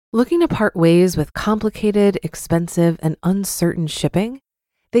Looking to part ways with complicated, expensive, and uncertain shipping?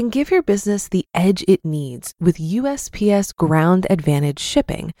 Then give your business the edge it needs with USPS Ground Advantage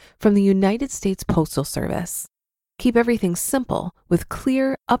shipping from the United States Postal Service. Keep everything simple with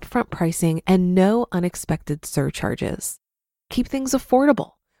clear, upfront pricing and no unexpected surcharges. Keep things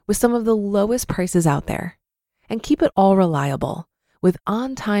affordable with some of the lowest prices out there. And keep it all reliable with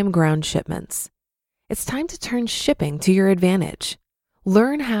on-time ground shipments. It's time to turn shipping to your advantage.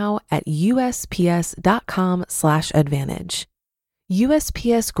 Learn how at USPS.com/advantage.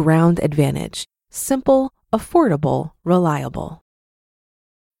 USPS Ground Advantage. Simple, affordable, reliable.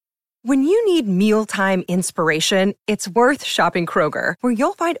 When you need mealtime inspiration, it's worth shopping Kroger, where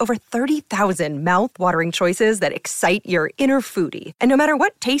you'll find over 30,000 mouth-watering choices that excite your inner foodie. And no matter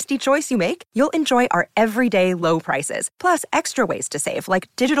what tasty choice you make, you'll enjoy our everyday low prices, plus extra ways to save, like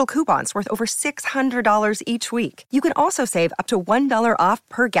digital coupons worth over $600 each week. You can also save up to $1 off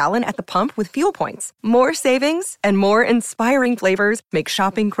per gallon at the pump with fuel points. More savings and more inspiring flavors make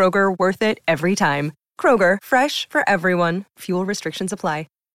shopping Kroger worth it every time. Kroger, fresh for everyone. Fuel restrictions apply.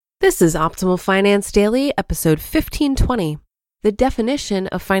 This is Optimal Finance Daily, episode 1520. The definition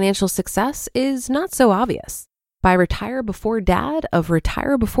of financial success is not so obvious, by Retire Before Dad of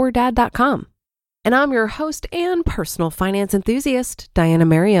retirebeforedad.com. And I'm your host and personal finance enthusiast, Diana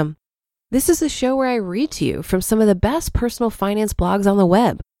Merriam. This is the show where I read to you from some of the best personal finance blogs on the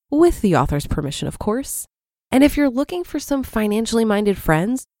web, with the author's permission, of course. And if you're looking for some financially minded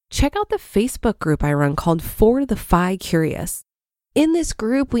friends, check out the Facebook group I run called For the Fi Curious. In this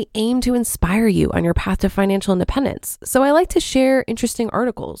group, we aim to inspire you on your path to financial independence. So I like to share interesting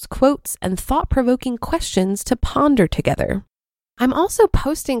articles, quotes, and thought-provoking questions to ponder together. I'm also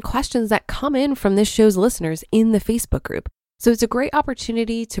posting questions that come in from this show's listeners in the Facebook group. So it's a great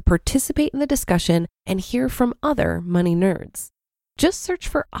opportunity to participate in the discussion and hear from other money nerds. Just search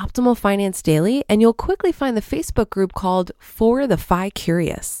for Optimal Finance Daily and you'll quickly find the Facebook group called For the Fi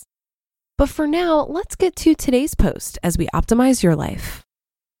Curious. But for now, let's get to today's post as we optimize your life.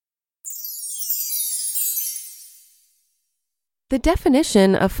 The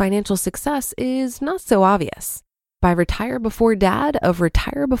definition of financial success is not so obvious, by Retire Before Dad of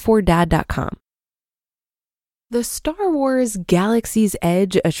retirebeforedad.com. The Star Wars Galaxy's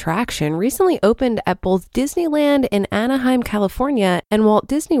Edge attraction recently opened at both Disneyland in Anaheim, California, and Walt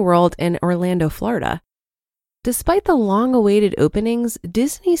Disney World in Orlando, Florida. Despite the long-awaited openings,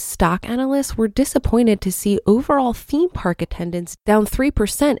 Disney's stock analysts were disappointed to see overall theme park attendance down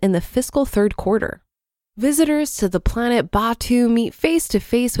 3% in the fiscal third quarter. Visitors to the planet Batuu meet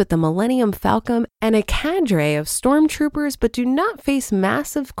face-to-face with the Millennium Falcon and a cadre of stormtroopers, but do not face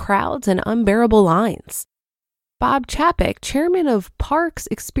massive crowds and unbearable lines. Bob Chapek, chairman of Parks,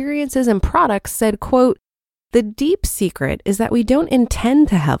 Experiences, and Products, said, quote, "The deep secret is that we don't intend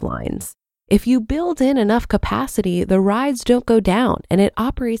to have lines. If you build in enough capacity, the rides don't go down and it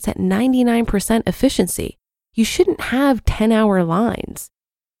operates at 99% efficiency. You shouldn't have 10-hour lines.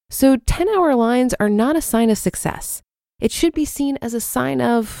 So 10-hour lines are not a sign of success. It should be seen as a sign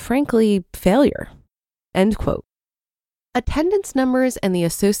of, frankly, failure." End quote. Attendance numbers and the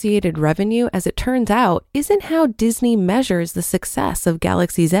associated revenue, as it turns out, isn't how Disney measures the success of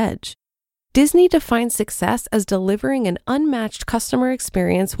Galaxy's Edge. Disney defines success as delivering an unmatched customer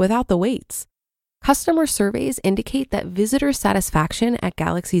experience without the waits. Customer surveys indicate that visitor satisfaction at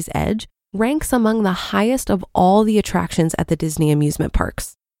Galaxy's Edge ranks among the highest of all the attractions at the Disney amusement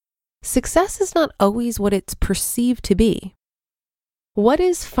parks. Success is not always what it's perceived to be. What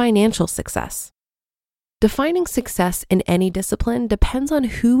is financial success? Defining success in any discipline depends on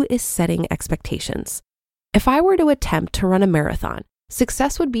who is setting expectations. If I were to attempt to run a marathon,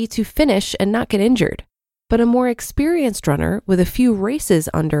 success would be to finish and not get injured. But a more experienced runner with a few races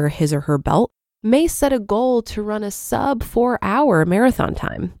under his or her belt may set a goal to run a sub 4-hour marathon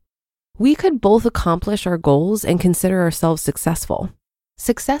time. We could both accomplish our goals and consider ourselves successful.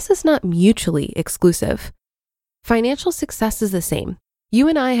 Success is not mutually exclusive. Financial success is the same. You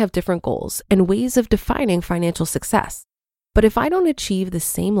and I have different goals and ways of defining financial success. But if I don't achieve the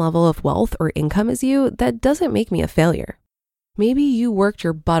same level of wealth or income as you, that doesn't make me a failure. Maybe you worked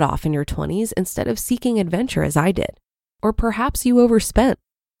your butt off in your 20s instead of seeking adventure as I did. Or perhaps you overspent.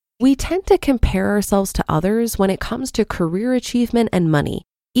 We tend to compare ourselves to others when it comes to career achievement and money,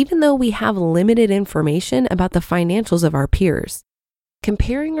 even though we have limited information about the financials of our peers.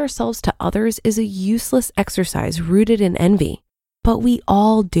 Comparing ourselves to others is a useless exercise rooted in envy, but we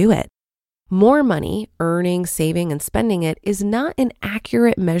all do it. More money, earning, saving, and spending it is not an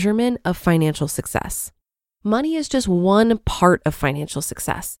accurate measurement of financial success. Money is just one part of financial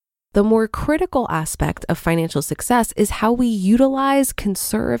success. The more critical aspect of financial success is how we utilize,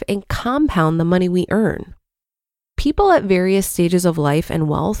 conserve, and compound the money we earn. People at various stages of life and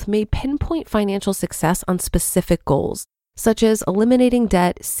wealth may pinpoint financial success on specific goals, such as eliminating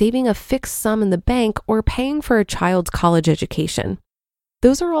debt, saving a fixed sum in the bank, or paying for a child's college education.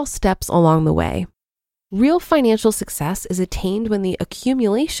 Those are all steps along the way. Real financial success is attained when the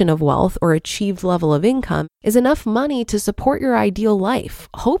accumulation of wealth or achieved level of income is enough money to support your ideal life,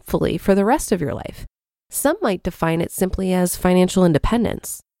 hopefully for the rest of your life. Some might define it simply as financial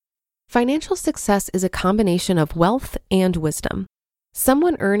independence. Financial success is a combination of wealth and wisdom.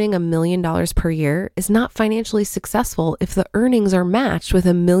 Someone earning $1 million per year is not financially successful if the earnings are matched with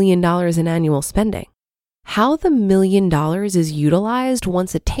 $1 million in annual spending. How the $1 million is utilized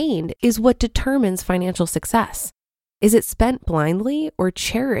once attained is what determines financial success. Is it spent blindly or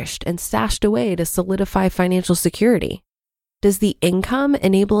cherished and stashed away to solidify financial security? Does the income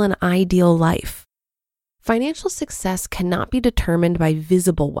enable an ideal life? Financial success cannot be determined by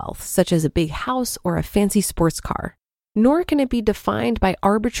visible wealth, such as a big house or a fancy sports car, nor can it be defined by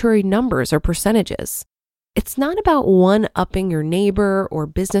arbitrary numbers or percentages. It's not about one-upping your neighbor or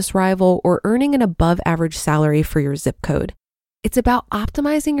business rival or earning an above-average salary for your zip code. It's about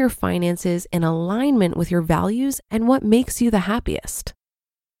optimizing your finances in alignment with your values and what makes you the happiest.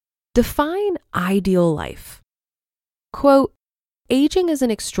 Define ideal life. Quote, aging is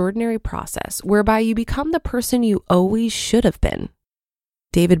an extraordinary process whereby you become the person you always should have been.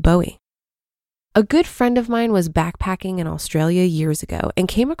 David Bowie. A good friend of mine was backpacking in Australia years ago and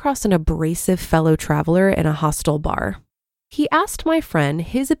came across an abrasive fellow traveler in a hostel bar. He asked my friend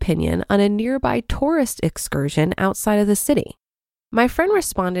his opinion on a nearby tourist excursion outside of the city. My friend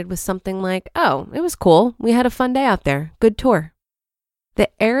responded with something like, "Oh, it was cool. We had a fun day out there. Good tour." The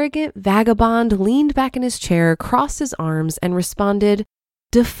arrogant vagabond leaned back in his chair, crossed his arms, and responded,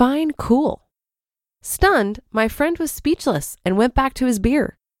 "Define cool." Stunned, my friend was speechless and went back to his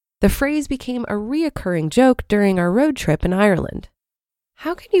beer. The phrase became a reoccurring joke during our road trip in Ireland.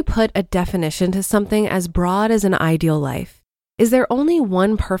 How can you put a definition to something as broad as an ideal life? Is there only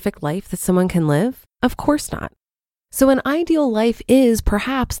one perfect life that someone can live? Of course not. So an ideal life is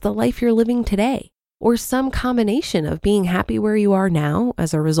perhaps the life you're living today, or some combination of being happy where you are now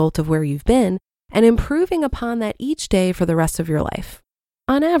as a result of where you've been and improving upon that each day for the rest of your life.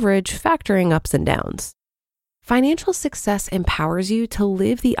 On average, factoring ups and downs. Financial success empowers you to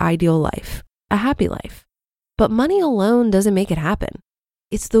live the ideal life, a happy life. But money alone doesn't make it happen.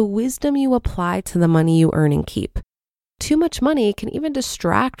 It's the wisdom you apply to the money you earn and keep. Too much money can even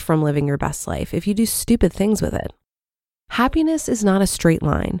distract from living your best life if you do stupid things with it. Happiness is not a straight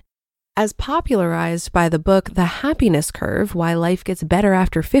line. As popularized by the book The Happiness Curve, Why Life Gets Better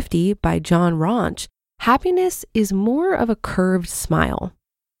After 50 by John Raunch, happiness is more of a curved smile.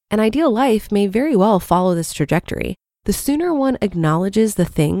 An ideal life may very well follow this trajectory. The sooner one acknowledges the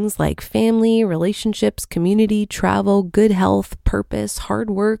things like family, relationships, community, travel, good health, purpose, hard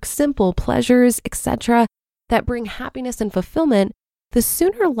work, simple pleasures, etc., that bring happiness and fulfillment, the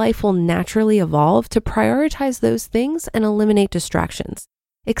sooner life will naturally evolve to prioritize those things and eliminate distractions,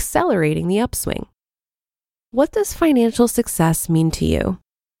 accelerating the upswing. What does financial success mean to you?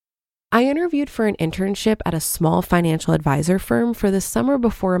 I interviewed for an internship at a small financial advisor firm for the summer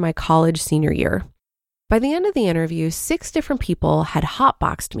before my college senior year. By the end of the interview, 6 different people had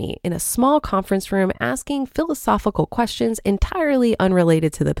hotboxed me in a small conference room asking philosophical questions entirely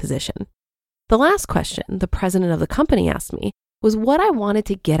unrelated to the position. The last question the president of the company asked me was what I wanted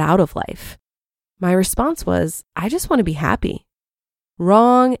to get out of life. My response was, I just want to be happy.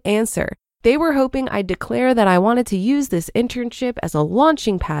 Wrong answer. They were hoping I'd declare that I wanted to use this internship as a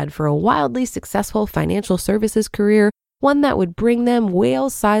launching pad for a wildly successful financial services career, one that would bring them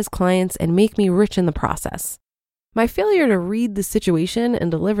whale-sized clients and make me rich in the process. My failure to read the situation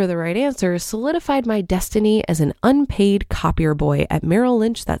and deliver the right answer solidified my destiny as an unpaid copier boy at Merrill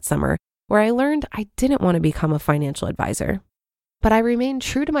Lynch that summer, where I learned I didn't want to become a financial advisor. But I remained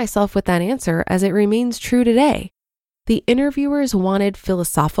true to myself with that answer as it remains true today. The interviewers wanted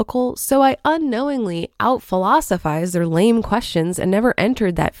philosophical, so I unknowingly out-philosophized their lame questions and never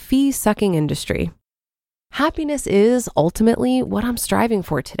entered that fee-sucking industry. Happiness is ultimately what I'm striving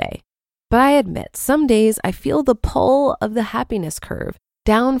for today. But I admit, some days I feel the pull of the happiness curve,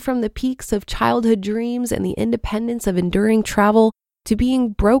 down from the peaks of childhood dreams and the independence of enduring travel to being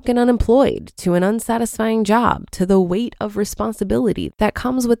broke and unemployed, to an unsatisfying job, to the weight of responsibility that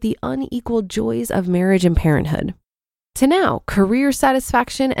comes with the unequal joys of marriage and parenthood. To now, career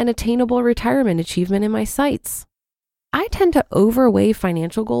satisfaction and attainable retirement achievement in my sights. I tend to overweigh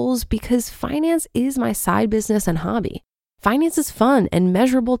financial goals because finance is my side business and hobby. Finance is fun and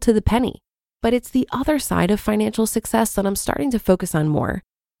measurable to the penny, but it's the other side of financial success that I'm starting to focus on more,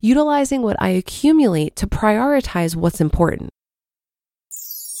 utilizing what I accumulate to prioritize what's important.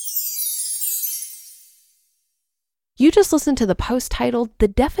 You just listened to the post titled, "The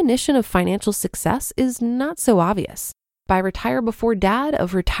Definition of Financial Success is Not So Obvious," by Retire Before Dad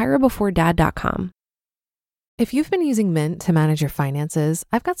of retirebeforedad.com. If you've been using Mint to manage your finances,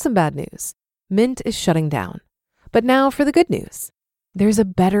 I've got some bad news. Mint is shutting down. But now for the good news. There's a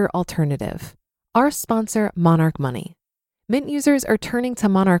better alternative. Our sponsor, Monarch Money. Mint users are turning to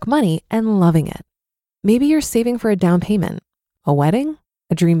Monarch Money and loving it. Maybe you're saving for a down payment, a wedding,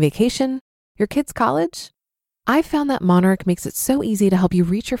 a dream vacation, your kids' college. I've found that Monarch makes it so easy to help you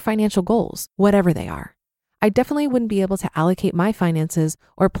reach your financial goals, whatever they are. I definitely wouldn't be able to allocate my finances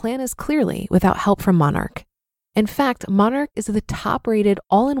or plan as clearly without help from Monarch. In fact, Monarch is the top-rated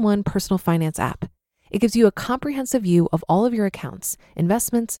all-in-one personal finance app. It gives you a comprehensive view of all of your accounts,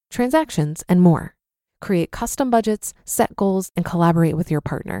 investments, transactions, and more. Create custom budgets, set goals, and collaborate with your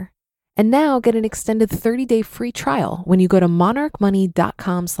partner. And now get an extended 30-day free trial when you go to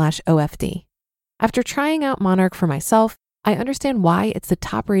monarchmoney.com/OFD. After trying out Monarch for myself, I understand why it's the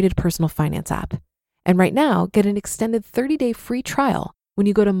top-rated personal finance app. And right now, get an extended 30-day free trial when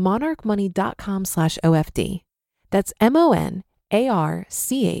you go to monarchmoney.com/OFD. That's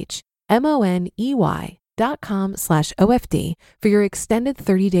monarchmoney.com/OFD for your extended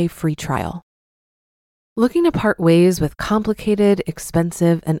 30-day free trial. Looking to part ways with complicated,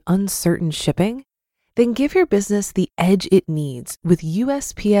 expensive, and uncertain shipping? Then give your business the edge it needs with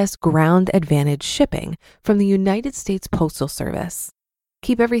USPS Ground Advantage shipping from the United States Postal Service.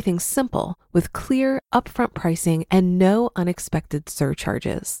 Keep everything simple with clear, upfront pricing and no unexpected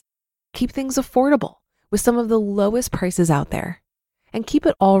surcharges. Keep things affordable with some of the lowest prices out there. And keep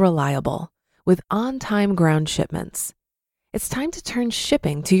it all reliable with on-time ground shipments. It's time to turn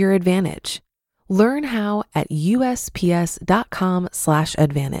shipping to your advantage. Learn how at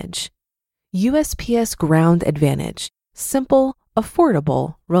USPS.com/advantage. USPS Ground Advantage. Simple,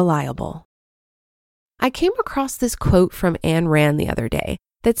 affordable, reliable. I came across this quote from Ayn Rand the other day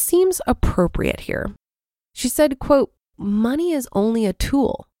that seems appropriate here. She said, quote, "Money is only a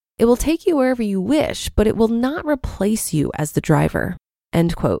tool. It will take you wherever you wish, but it will not replace you as the driver."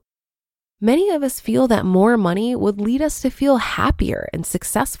 End quote. Many of us feel that more money would lead us to feel happier and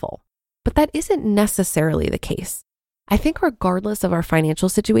successful, but that isn't necessarily the case. I think regardless of our financial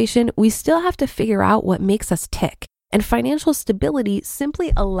situation, we still have to figure out what makes us tick, and financial stability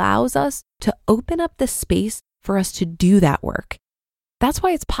simply allows us to open up the space for us to do that work. That's why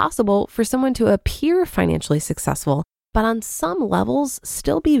it's possible for someone to appear financially successful, but on some levels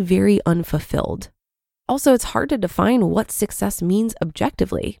still be very unfulfilled. Also, it's hard to define what success means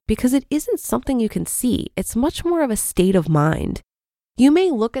objectively because it isn't something you can see. It's much more of a state of mind. You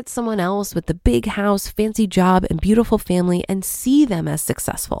may look at someone else with the big house, fancy job, and beautiful family and see them as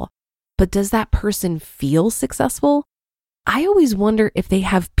successful. But does that person feel successful? I always wonder if they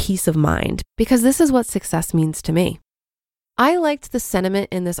have peace of mind because this is what success means to me. I liked the sentiment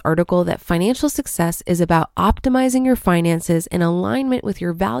in this article that financial success is about optimizing your finances in alignment with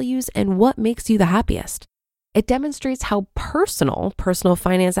your values and what makes you the happiest. It demonstrates how personal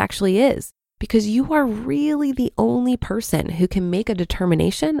finance actually is because you are really the only person who can make a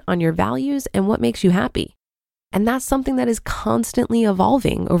determination on your values and what makes you happy. And that's something that is constantly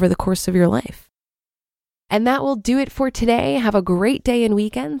evolving over the course of your life. And that will do it for today. Have a great day and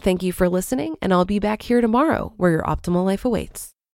weekend. Thank you for listening, and I'll be back here tomorrow where your optimal life awaits.